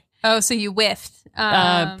 4. Oh, so you whiffed.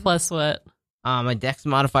 Plus what? My dex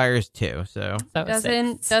modifier is 2, so That was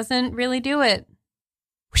doesn't really do it.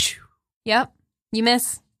 6. Yep. You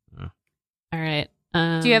miss. All right.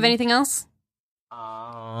 Do you have anything else?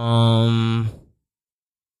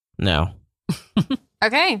 no.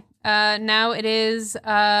 Okay. Now it is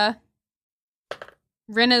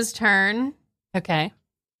Rena's turn. Okay.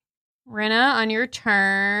 Rena, on your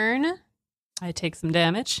turn, I take some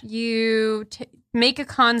damage. you make a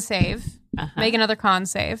con save. Uh-huh. Make another con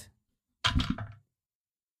save.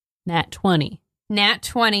 Nat 20. Nat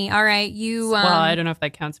 20. All right. You Well, I don't know if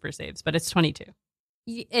that counts for saves, but it's 22.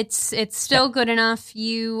 it's still good enough.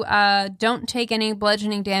 You don't take any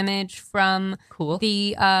bludgeoning damage from Cool.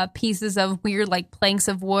 the pieces of weird like planks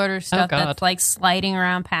of wood or stuff God. that's like sliding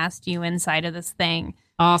around past you inside of this thing.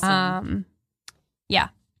 Awesome. Yeah.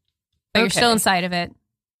 But you're still Okay. inside of it.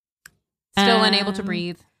 Still unable to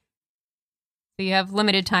breathe. So you have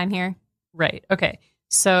limited time here. Right. Okay.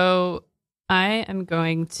 So I am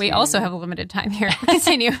going to. We also have a limited time here.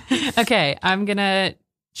 Continue. Okay. I'm going to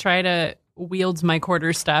try to wield my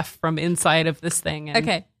quarterstaff from inside of this thing and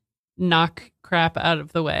Okay. knock crap out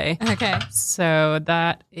of the way. Okay. So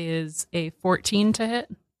that is a 14 to hit.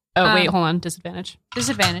 Oh, wait. Hold on. Disadvantage.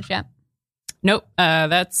 Disadvantage, yeah. Nope.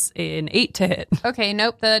 That's an 8 to hit. Okay,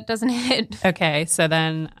 nope, that doesn't hit. Okay, so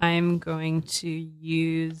then I'm going to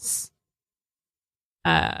use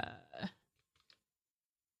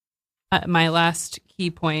my last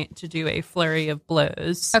key point to do a flurry of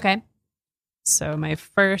blows. Okay. So my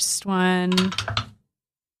first one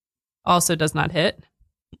also does not hit.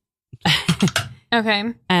 Okay.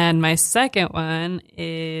 And my second one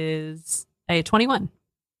is a 21.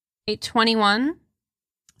 821.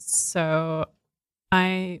 So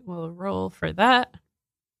I will roll for that.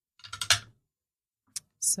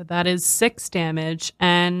 So that is 6 damage.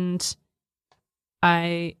 And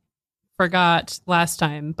I forgot last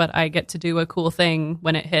time, but I get to do a cool thing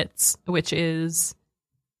when it hits, which is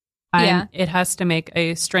it has to make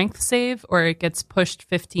a strength save or it gets pushed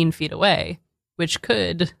 15 feet away, which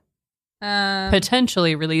could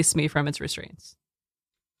potentially release me from its restraints.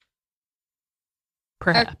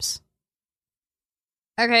 Perhaps.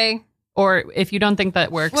 Okay. Or if you don't think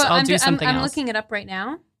that works, I'll do something I'm else. looking it up right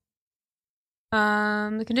now.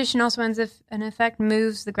 The condition also ends if an effect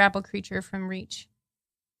moves the grappled creature from reach.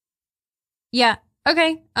 Yeah.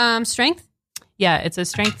 Okay. Strength. Yeah, it's a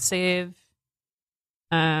strength save.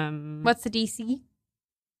 What's the DC?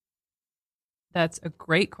 That's a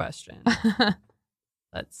great question.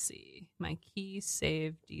 Let's see. My key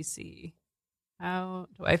save DC. How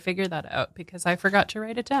do I figure that out? Because I forgot to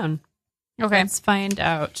write it down. Okay. Let's find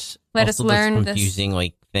out. Let us Also, this learn this.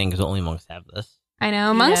 confusing thing because only monks have this. I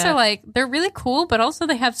know. Monks Yeah. are they're really cool, but also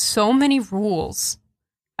they have so many rules.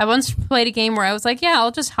 I once played a game where I was like, yeah,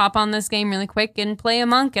 I'll just hop on this game really quick and play a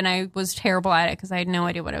monk. And I was terrible at it because I had no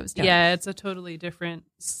idea what I was doing. Yeah, it's a totally different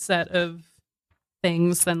set of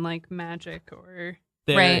things than like magic or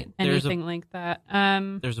Right. There's anything like that.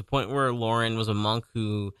 there's a point where Lauren was a monk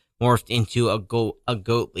who morphed into a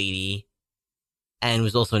goat lady, and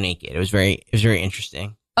was also naked. It was very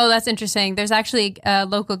interesting. Oh, that's interesting. There's actually a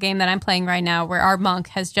local game that I'm playing right now where our monk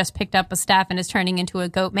has just picked up a staff and is turning into a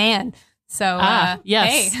goat man. So,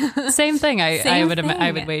 yes, hey. same thing. I Same would I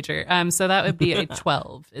thing. would wager. So that would be a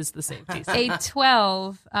 12 is the safety. A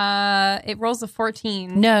 12. It rolls a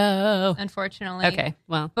 14. No. Unfortunately. Okay.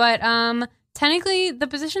 Well. But technically, the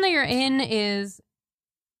position that you're in is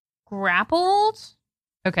grappled.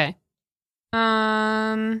 Okay.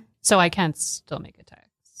 So So I can still make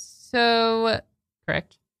attacks.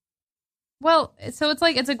 Correct. Well, so it's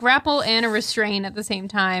like it's a grapple and a restrain at the same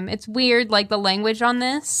time. It's weird, like the language on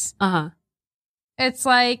this. Uh-huh. It's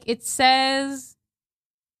like it says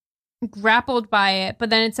grappled by it, but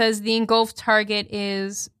then it says the engulfed target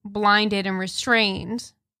is blinded and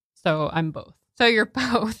restrained. So I'm both. So you're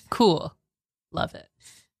both. Cool. Love it.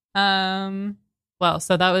 Well,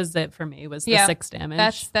 so that was it for me. Was the Yeah, 6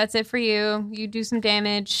 damage. That's it for you. You do some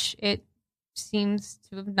damage. It seems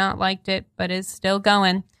to have not liked it, but is still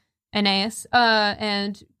going. Aeneas.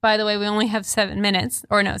 And by the way, we only have 7 minutes.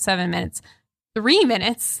 Or no, 7 minutes. 3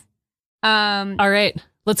 minutes. All right.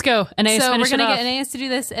 Let's go. Aeneas, So we're finish gonna it off. get Aeneas to do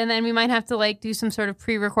this, and then we might have to like do some sort of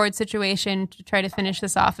pre-record situation to try to finish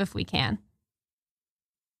this off if we can.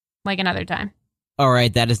 Like another time. All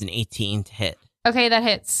right, that is an 18 to hit. Okay, that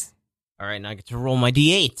hits. All right, now I get to roll my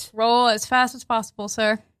d8. Roll as fast as possible,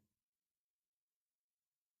 sir.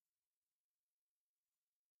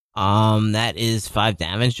 That is 5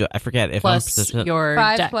 damage. I forget if I'm Plus persistent. your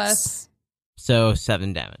 5 dex. plus So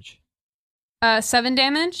 7 damage. 7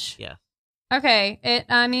 damage. Yeah. Okay.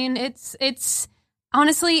 It's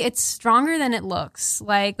honestly it's stronger than it looks.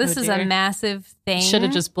 Like this Oh, is a dear. massive thing. Should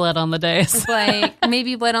have just bled on the dais. It's like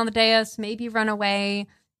maybe bled on the dais, maybe run away,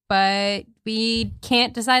 but we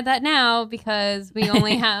can't decide that now because we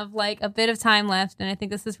only have like a bit of time left, and I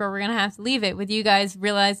think this is where we're gonna have to leave it with you guys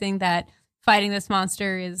realizing that fighting this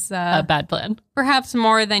monster is a bad plan. perhaps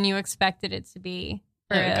more than you expected it to be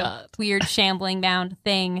for Oh, a God. weird shambling bound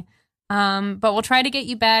thing. But we'll try to get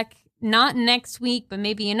you back. Not next week, but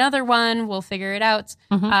maybe another one. We'll figure it out.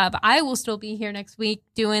 Mhm. But I will still be here next week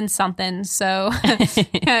doing something. So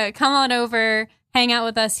come on over, hang out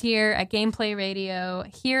with us here at Gameplay Radio,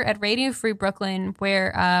 here at Radio Free Brooklyn,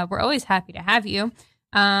 where we're always happy to have you.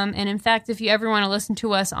 And in fact, if you ever want to listen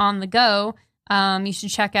to us on the go, you should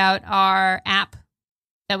check out our app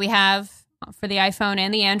that we have for the iPhone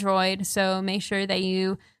and the Android. So make sure that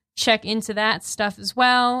you check into that stuff as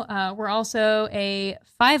well. We're also a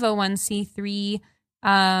 501c3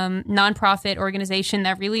 nonprofit organization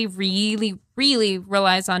that really, really, really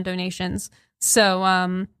relies on donations.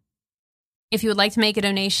 So if you would like to make a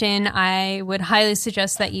donation, I would highly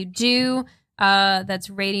suggest that you do. That's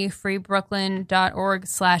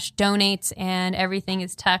radiofreebrooklyn.org/donate, and everything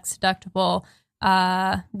is tax deductible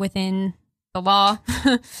within the law.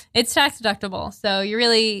 It's tax deductible, so you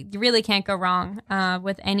really can't go wrong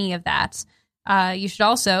with any of that. You should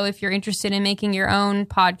also, if you're interested in making your own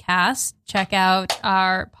podcast, check out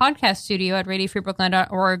our podcast studio at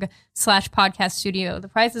radiofreebrooklyn.org/podcast studio. The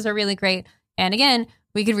prices are really great, and again,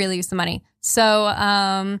 we could really use the money.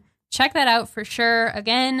 So check that out for sure.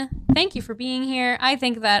 Again, thank you for being here. I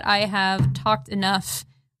think that I have talked enough.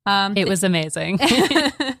 It was amazing.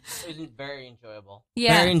 It was very enjoyable.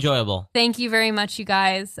 Yeah. Very enjoyable. Thank you very much, you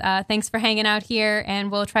guys. Thanks for hanging out here,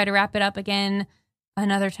 and we'll try to wrap it up again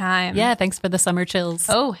another time. Yeah, thanks for the summer chills.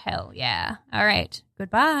 Oh, hell yeah. All right.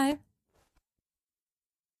 Goodbye.